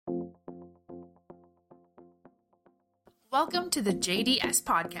Welcome to the JDS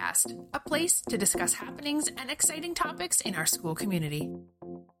podcast, a place to discuss happenings and exciting topics in our school community.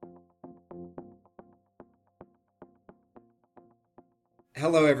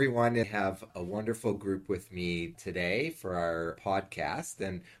 Hello, everyone. I have a wonderful group with me today for our podcast,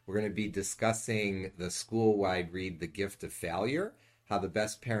 and we're going to be discussing the school-wide read, The Gift of Failure, how the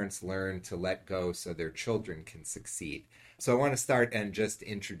best parents learn to let go so their children can succeed. So I want to start and just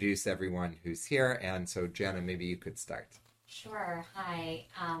introduce everyone who's here, and so Jana, maybe you could start. Sure. Hi,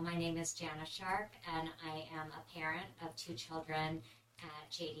 my name is Jana Sharp, and I am a parent of two children at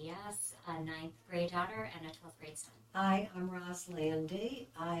JDS, a 9th grade daughter and a 12th grade son. Hi, I'm Landy.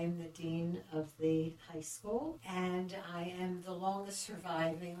 I'm the dean of the high school, and I am the longest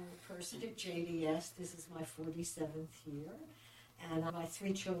surviving person at JDS. This is my 47th year, and my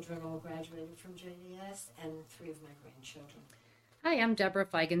 3 children all graduated from JDS, and 3 of my grandchildren. Hi, I'm Deborah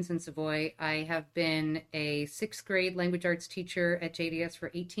Feigenson Savoy. I have been a 6th grade language arts teacher at JDS for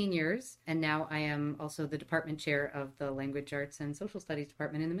 18 years, and now I am also the department chair of the language arts and social studies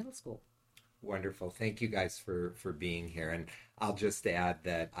department in the middle school. Wonderful. Thank you guys for being here. And I'll just add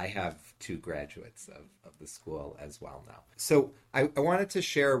that I have 2 graduates of the school as well now. So I wanted to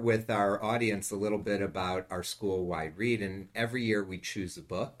share with our audience a little bit about our school-wide read. And every year we choose a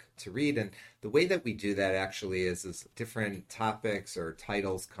book to read. And the way that we do that actually is different topics or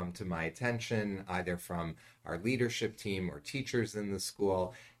titles come to my attention, either from our leadership team or teachers in the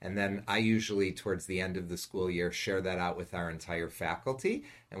school. And then I usually, towards the end of the school year, share that out with our entire faculty.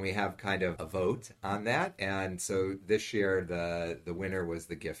 And we have kind of a vote on that. And so this year, the winner was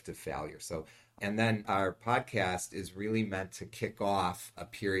The Gift of Failure. And then our podcast is really meant to kick off a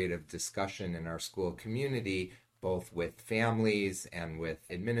period of discussion in our school community, both with families and with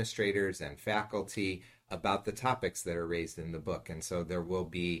administrators and faculty, about the topics that are raised in the book. And so there will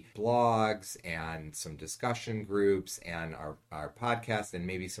be blogs and some discussion groups and our podcast and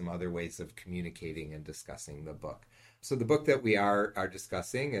maybe some other ways of communicating and discussing the book. So the book that we are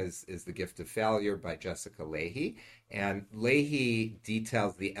discussing is The Gift of Failure by Jessica Lahey. And Lahey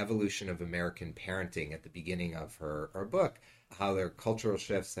details the evolution of American parenting at the beginning of her book, how their cultural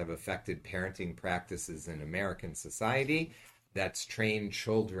shifts have affected parenting practices in American society that's trained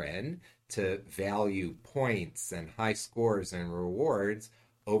children to value points and high scores and rewards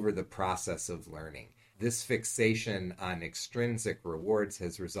over the process of learning. This fixation on extrinsic rewards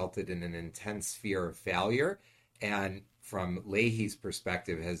has resulted in an intense fear of failure, and from Lahey's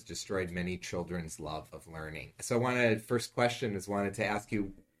perspective, has destroyed many children's love of learning. So first question is wanted to ask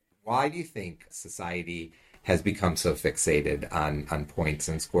you, why do you think society has become so fixated on points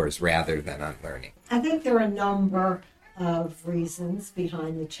and scores rather than on learning? I think there are a number of reasons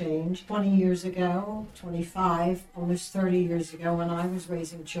behind the change. 20 years ago, 25, almost 30 years ago, when I was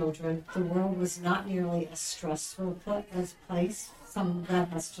raising children, the world was not nearly as stressful as place. Some of that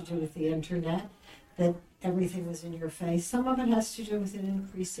has to do with the internet, that everything was in your face. Some of it has to do with an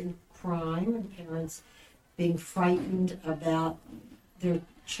increase in crime and parents being frightened about their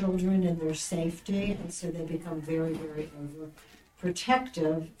children and their safety, and so they become very, very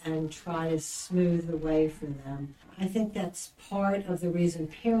overprotective and try to smooth the way for them. I think that's part of the reason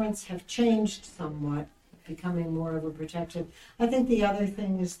parents have changed somewhat, becoming more overprotective. I think the other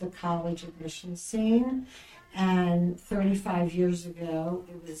thing is the college admission scene. And 35 years ago,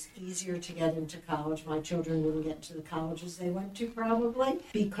 it was easier to get into college. My children wouldn't get to the colleges they went to probably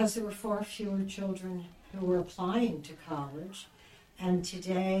because there were far fewer children who were applying to college. And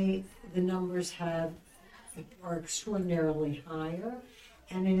today, the numbers are extraordinarily higher.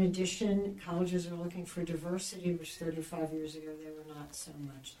 And in addition, colleges are looking for diversity, which 35 years ago they were not so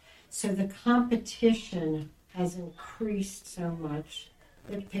much. So the competition has increased so much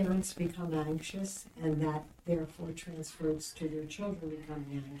that parents become anxious, and that therefore transfers to their children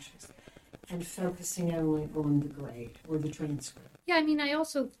becoming anxious and focusing only on the grade or the transcript. Yeah, I mean, I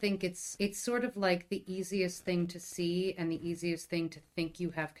also think it's sort of like the easiest thing to see and the easiest thing to think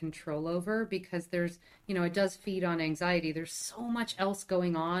you have control over, because there's, it does feed on anxiety. There's so much else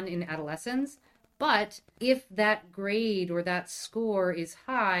going on in adolescence. But if that grade or that score is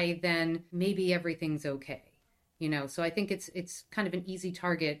high, then maybe everything's okay. So I think it's kind of an easy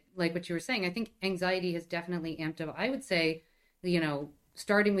target, like what you were saying. I think anxiety has definitely amped up. I would say,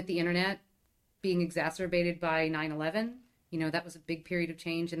 starting with the internet being exacerbated by 9/11, that was a big period of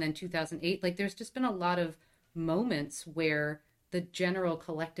change. And then 2008, there's just been a lot of moments where the general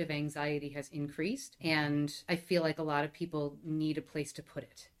collective anxiety has increased. And I feel like a lot of people need a place to put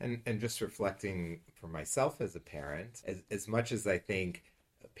it. And just reflecting for myself as a parent, as much as I think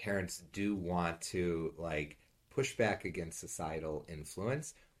parents do want to push back against societal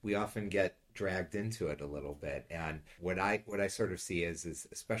influence, we often get dragged into it a little bit. And what I sort of see is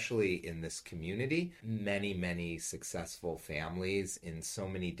especially in this community, many successful families in so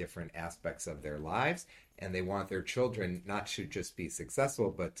many different aspects of their lives, and they want their children not to just be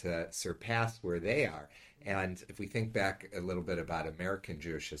successful, but to surpass where they are. And if we think back a little bit about American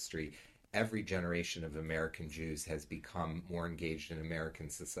Jewish history, every generation of American Jews has become more engaged in American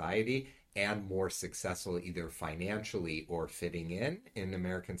society and more successful either financially or fitting in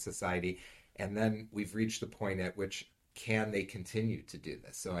American society. And then we've reached the point at which can they continue to do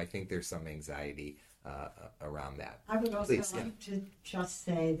this? So I think there's some anxiety around that. I would also like to just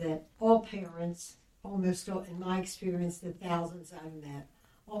say that all parents, almost all, in my experience, the thousands I've met,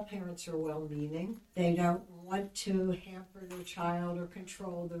 all parents are well-meaning. They don't want to hamper their child or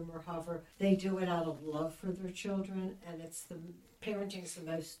control them or hover. They do it out of love for their children, and parenting is the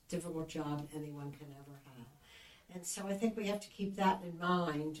most difficult job anyone can ever have. And so I think we have to keep that in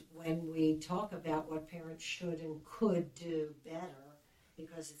mind when we talk about what parents should and could do better,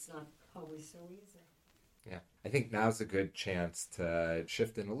 because it's not always so easy. Yeah, I think now's a good chance to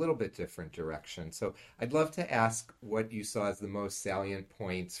shift in a little bit different direction. So I'd love to ask what you saw as the most salient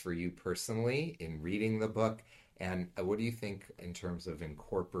points for you personally in reading the book, and what do you think in terms of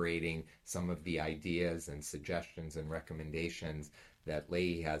incorporating some of the ideas and suggestions and recommendations that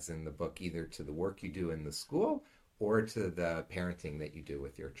Lahey has in the book, either to the work you do in the school or to the parenting that you do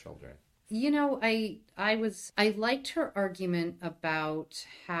with your children? You know, I liked her argument about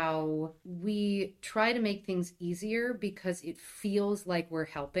how we try to make things easier because it feels like we're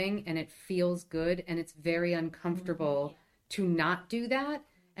helping and it feels good, and it's very uncomfortable to not do that.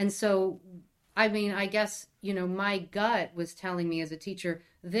 And so, I mean, I guess, you know, my gut was telling me as a teacher,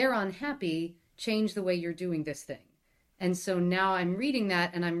 they're unhappy, change the way you're doing this thing. And so now I'm reading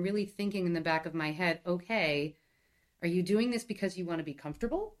that and I'm really thinking in the back of my head, okay, are you doing this because you want to be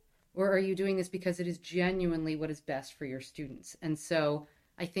comfortable? Or are you doing this because it is genuinely what is best for your students? And so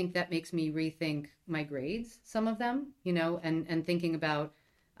I think that makes me rethink my grades, some of them, you know, and thinking about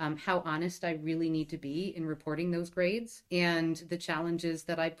how honest I really need to be in reporting those grades and the challenges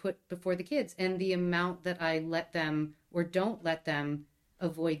that I put before the kids and the amount that I let them or don't let them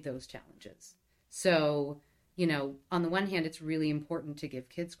avoid those challenges. So, you know, on the one hand, it's really important to give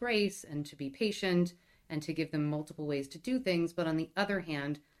kids grace and to be patient and to give them multiple ways to do things. But on the other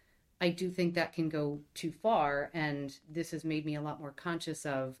hand, I do think that can go too far. And this has made me a lot more conscious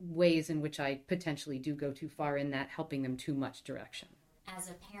of ways in which I potentially do go too far in that helping them too much direction. As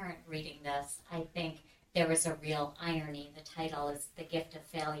a parent reading this, I think there was a real irony. The title is The Gift of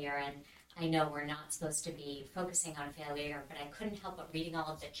Failure, and I know we're not supposed to be focusing on failure, but I couldn't help but reading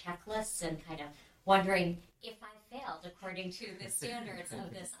all of the checklists and kind of wondering if I failed according to the standards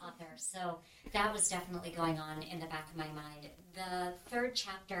of this author. So that was definitely going on in the back of my mind. The third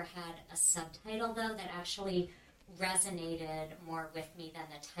chapter had a subtitle, though, that actually resonated more with me than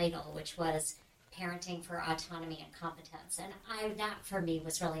the title, which was Parenting for Autonomy and Competence. And that, for me,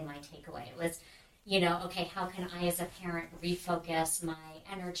 was really my takeaway. It was, you know, okay, how can I as a parent refocus my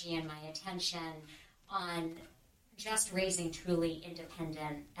energy and my attention on just raising truly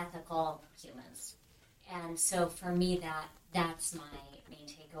independent, ethical humans? And so for me, that's my main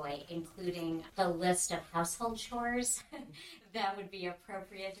takeaway, including the list of household chores that would be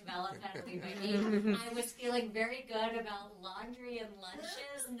appropriate developmentally by me. I was feeling very good about laundry and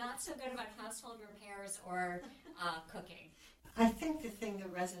lunches, not so good about household repairs or cooking. I think the thing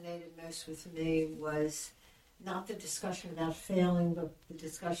that resonated most with me was not the discussion about failing, but the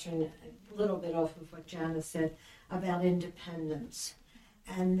discussion a little bit off of what Jana said about independence.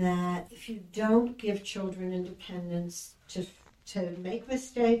 And that if you don't give children independence to make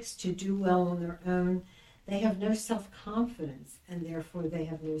mistakes, to do well on their own, they have no self-confidence, and therefore they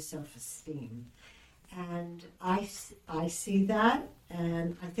have no self-esteem. And I see that,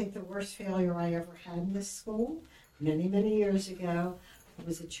 and I think the worst failure I ever had in this school, many, many years ago,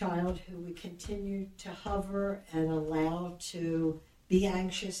 was a child who we continued to hover and allow to be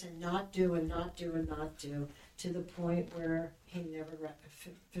anxious and not do, to the point where he never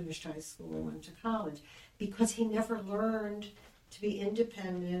finished high school or went to college, because he never learned to be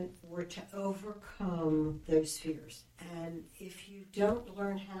independent or to overcome those fears. And if you don't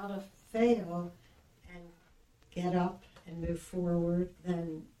learn how to fail and get up and move forward,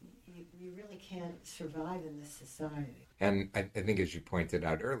 then you really can't survive in this society. And I think, as you pointed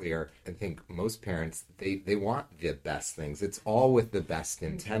out earlier, I think most parents, they want the best things. It's all with the best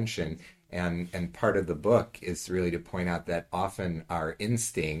intention. And part of the book is really to point out that often our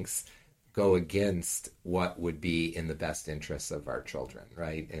instincts go against what would be in the best interests of our children,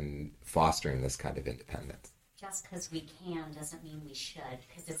 right? In fostering this kind of independence. just because we can doesn't mean we should,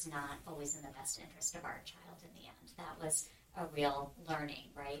 because it's not always in the best interest of our child in the end. That was a real learning,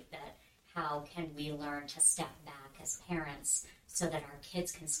 right? That how can we learn to step back as parents so that our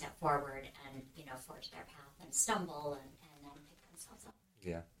kids can step forward and, forge their path and stumble and then pick themselves up.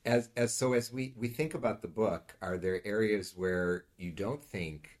 Yeah. As we think about the book, are there areas where you don't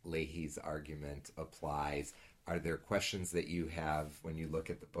think Lahey's argument applies? Are there questions that you have when you look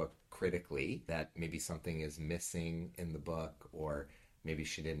at the book critically that maybe something is missing in the book, or maybe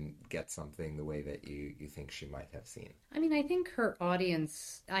she didn't get something the way that you think she might have seen? I mean, I think her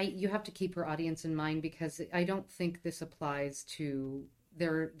audience, you have to keep her audience in mind, because I don't think this applies to,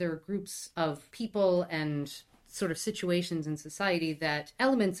 there are groups of people and sort of situations in society that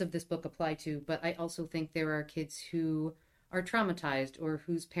elements of this book apply to, but I also think there are kids who are traumatized or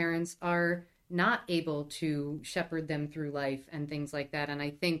whose parents are not able to shepherd them through life and things like that. And I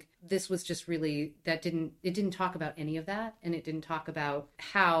think this was just really, it didn't talk about any of that. And it didn't talk about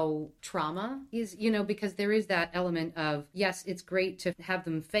how trauma is, because there is that element of, yes, it's great to have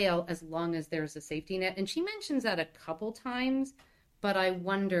them fail as long as there's a safety net. And she mentions that a couple times, but I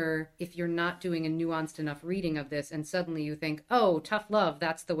wonder if you're not doing a nuanced enough reading of this and suddenly you think, oh, tough love,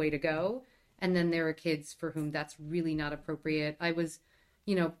 that's the way to go. And then there are kids for whom that's really not appropriate. I was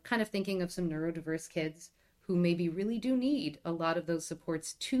kind of thinking of some neurodiverse kids who maybe really do need a lot of those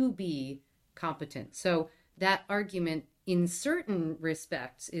supports to be competent. So that argument in certain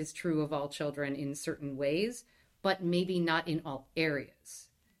respects is true of all children in certain ways, but maybe not in all areas.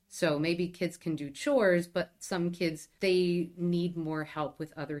 So maybe kids can do chores, but some kids, they need more help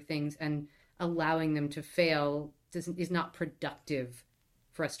with other things, and allowing them to fail is not productive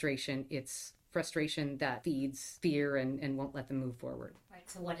frustration. It's frustration that feeds fear and won't let them move forward. Right,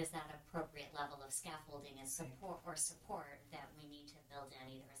 so what is that appropriate level of scaffolding and support that we need to build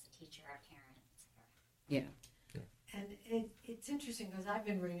in, either as a teacher or a parent, etc.? Yeah. And it's interesting because I've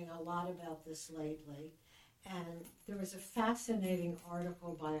been reading a lot about this lately, and there was a fascinating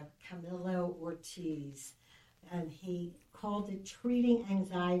article by Camilo Ortiz, and he called it Treating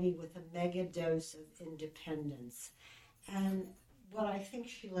Anxiety with a Mega Dose of Independence. And what I think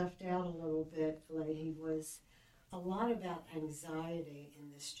she left out a little bit, Lahey, was a lot about anxiety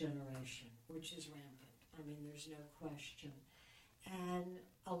in this generation, which is rampant. I mean, there's no question. And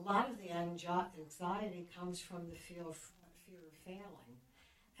a lot of the anxiety comes from the fear of failing.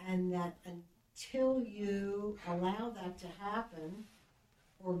 And that until you allow that to happen,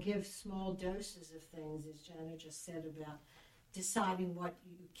 or give small doses of things, as Jana just said, about deciding what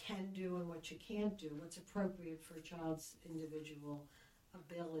you can do and what you can't do, what's appropriate for a child's individual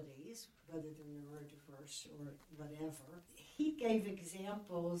abilities, whether they're neurodiverse or whatever. He gave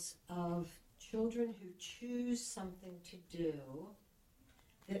examples of children who choose something to do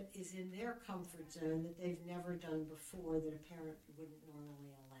that is in their comfort zone that they've never done before, that a parent wouldn't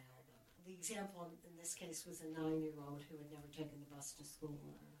normally allow them. The example in this case was a 9-year-old who had never taken the bus to school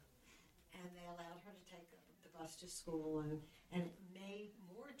alone. And they allowed her to take the bus to school alone, and it made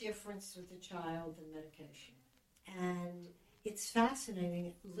more difference with the child than medication. And it's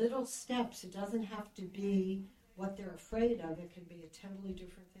fascinating. Little steps. It doesn't have to be what they're afraid of. It can be a totally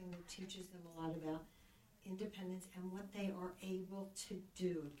different thing that teaches them a lot about independence and what they are able to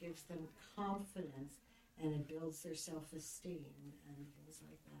do. It gives them confidence, and it builds their self-esteem and things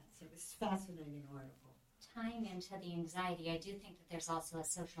like that. So it's a fascinating article. Tying into the anxiety, I do think that there's also a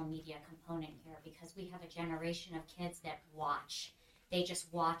social media component here, because we have a generation of kids that watch. They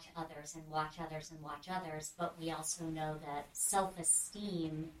just watch others and watch others and watch others, but we also know that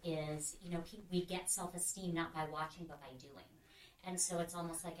self-esteem is, we get self-esteem not by watching but by doing. And so it's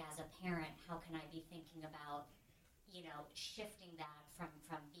almost like, as a parent, how can I be thinking about, shifting that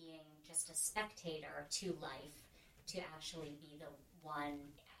from being just a spectator to life to actually be the one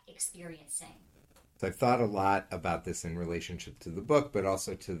experiencing. So I've thought a lot about this in relationship to the book, but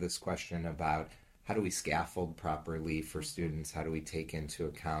also to this question about how do we scaffold properly for students? How do we take into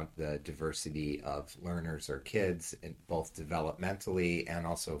account the diversity of learners or kids, both developmentally and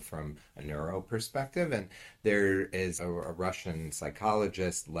also from a neuro perspective? And there is a Russian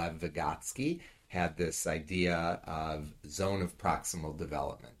psychologist, Lev Vygotsky, had this idea of zone of proximal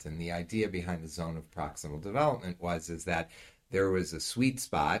development. And the idea behind the zone of proximal development is that there was a sweet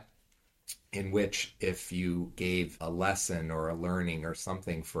spot in which, if you gave a lesson or a learning or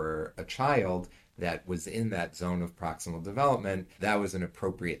something for a child that was in that zone of proximal development, that was an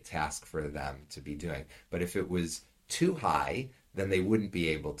appropriate task for them to be doing. But if it was too high, then they wouldn't be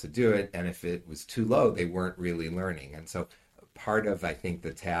able to do it. And if it was too low, they weren't really learning. And so part of, I think,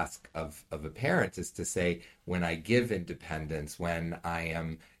 the task of a parent is to say, when I give independence, when I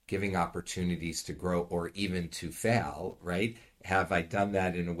am giving opportunities to grow or even to fail, right? Have I done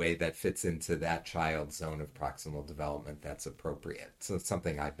that in a way that fits into that child's zone of proximal development that's appropriate? So it's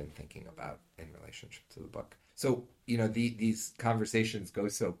something I've been thinking about in relationship to the book. So, these conversations go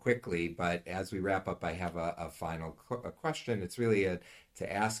so quickly, but as we wrap up, I have a final question. It's really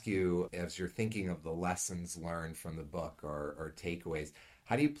to ask you, as you're thinking of the lessons learned from the book or takeaways,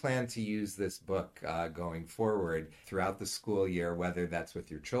 how do you plan to use this book going forward throughout the school year, whether that's with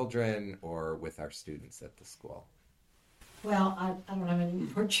your children or with our students at the school? Well, I don't have any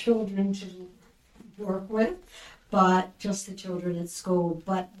more children to work with, but just the children at school.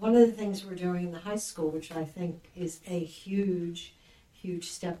 But one of the things we're doing in the high school, which I think is a huge, huge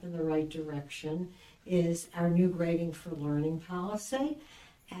step in the right direction, is our new grading for learning policy.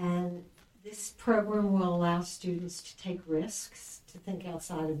 And this program will allow students to take risks, to think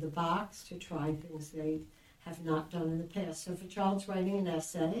outside of the box, to try things they have not done in the past. So if a child's writing an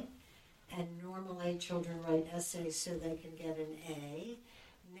essay, and normally children write essays so they can get an A,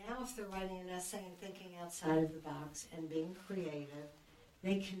 now if they're writing an essay and thinking outside of the box and being creative,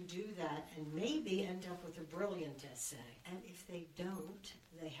 they can do that and maybe end up with a brilliant essay. And if they don't,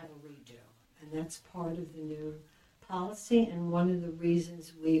 they have a redo. And that's part of the new policy, and one of the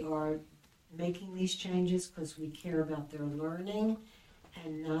reasons we are making these changes, because we care about their learning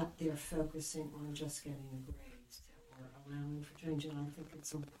and not their focusing on just getting the grades that we're allowing for change. And I think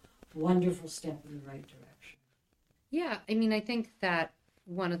it's a wonderful step in the right direction. Yeah, I mean, I think that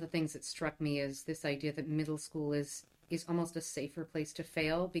one of the things that struck me is this idea that middle school is almost a safer place to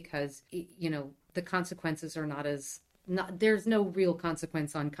fail, because, the consequences are there's no real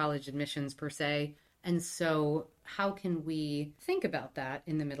consequence on college admissions per se. And so how can we think about that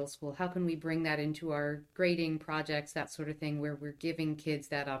in the middle school? How can we bring that into our grading projects, that sort of thing, where we're giving kids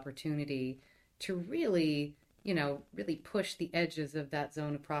that opportunity to really push the edges of that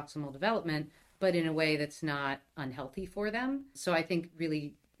zone of proximal development, but in a way that's not unhealthy for them. So I think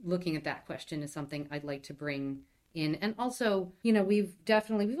really looking at that question is something I'd like to bring in. And also,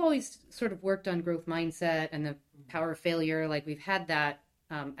 we've always sort of worked on growth mindset and the power of failure. Like we've had that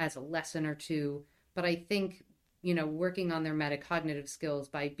as a lesson or two. But I think, working on their metacognitive skills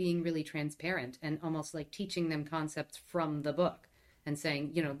by being really transparent and almost like teaching them concepts from the book and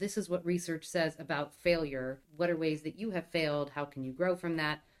saying, this is what research says about failure. What are ways that you have failed? How can you grow from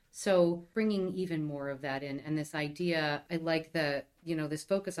that? So bringing even more of that in. And this idea, I like this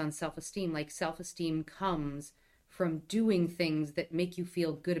focus on self-esteem, like self-esteem comes from doing things that make you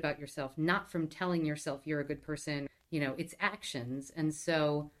feel good about yourself, not from telling yourself you're a good person. It's actions. And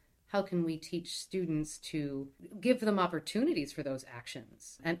so how can we teach students to give them opportunities for those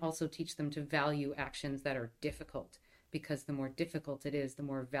actions and also teach them to value actions that are difficult? Because the more difficult it is, the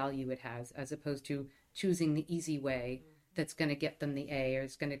more value it has, as opposed to choosing the easy way that's going to get them the A or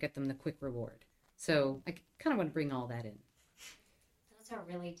is going to get them the quick reward. So I kind of want to bring all that in. Those are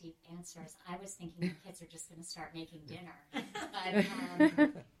really deep answers. I was thinking the kids are just going to start making dinner.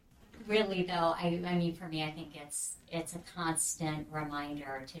 But really, though, I mean, for me, I think it's a constant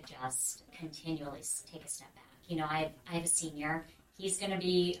reminder to just continually take a step back. I have a senior. He's going to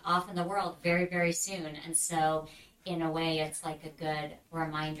be off in the world very, very soon. And so in a way, it's like a good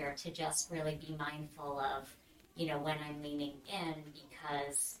reminder to just really be mindful of, when I'm leaning in,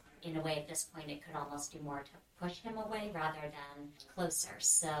 because in a way at this point it could almost do more to push him away rather than closer.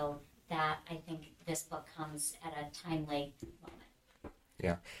 So that, I think this book comes at a timely moment.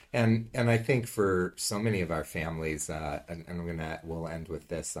 Yeah, and I think for so many of our families, and we'll end with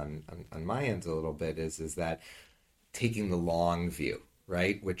this on my end a little bit, is that taking the long view,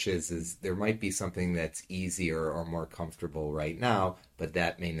 right? Which is there might be something that's easier or more comfortable right now, but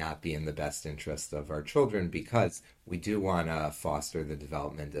that may not be in the best interest of our children, because we do want to foster the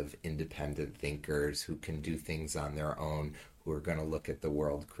development of independent thinkers who can do things on their own, who are going to look at the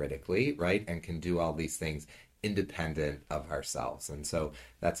world critically, right? And can do all these things independent of ourselves. And so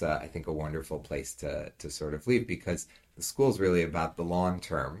that's, I think, a wonderful place to sort of leave, because the school's really about the long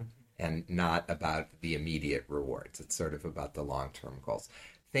term and not about the immediate rewards. It's sort of about the long-term goals.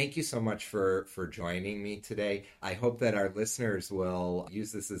 Thank you so much for joining me today. I hope that our listeners will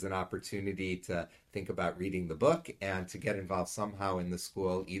use this as an opportunity to think about reading the book and to get involved somehow in the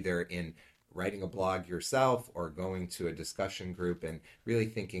school, either in writing a blog yourself or going to a discussion group, and really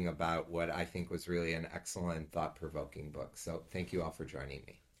thinking about what I think was really an excellent, thought-provoking book. So thank you all for joining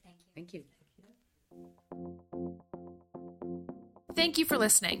me. Thank you. Thank you for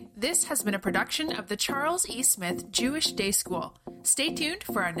listening. This has been a production of the Charles E. Smith Jewish Day School. Stay tuned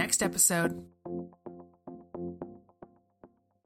for our next episode.